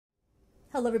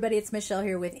Hello everybody, it's Michelle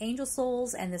here with Angel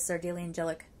Souls, and this is our daily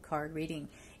angelic card reading.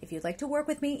 If you'd like to work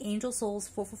with me,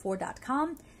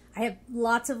 angelsouls444.com. I have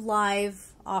lots of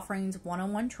live offerings,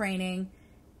 one-on-one training.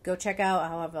 Go check out,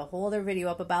 I'll have a whole other video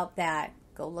up about that.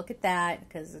 Go look at that,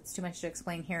 because it's too much to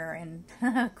explain here in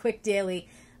quick daily.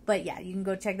 But yeah, you can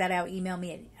go check that out. Email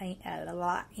me at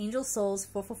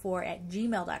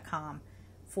angelsouls444@gmail.com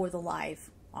for the live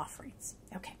offerings.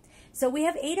 Okay. So we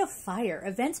have 8 of Fire,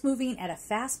 events moving at a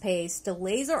fast pace,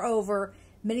 delays are over,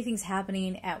 many things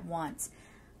happening at once.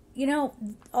 You know,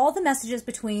 all the messages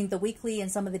between the weekly and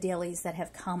some of the dailies that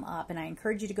have come up, and I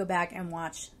encourage you to go back and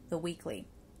watch the weekly.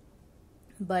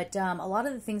 But a lot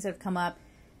of the things that have come up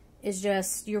is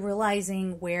just you're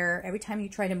realizing where every time you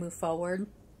try to move forward,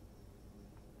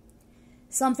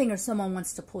 something or someone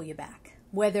wants to pull you back,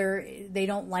 whether they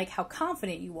don't like how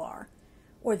confident you are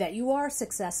or that you are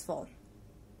successful.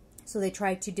 So they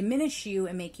try to diminish you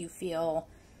and make you feel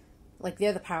like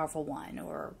they're the powerful one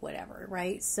or whatever,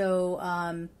 right? So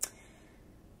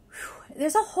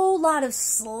there's a whole lot of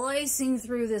slicing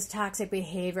through this toxic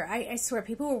behavior. I swear,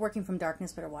 people who are working from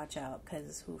darkness better watch out,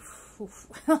 because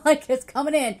like it's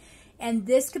coming in. And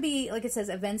this could be, like it says,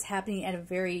 events happening at a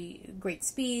very great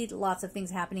speed, lots of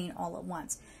things happening all at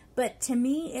once. But to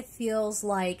me, it feels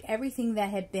like everything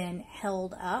that had been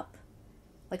held up,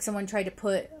 like someone tried to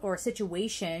put, or a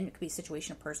situation, it could be a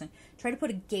situation or person, try to put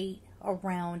a gate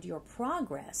around your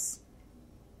progress.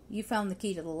 You found the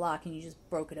key to the lock and you just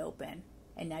broke it open.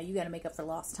 And now you got to make up for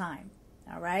lost time.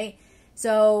 All right?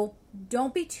 So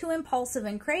don't be too impulsive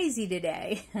and crazy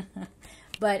today.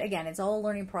 But again, it's all a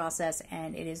learning process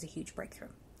and it is a huge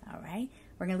breakthrough. All right?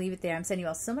 We're going to leave it there. I'm sending you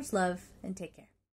all so much love and take care.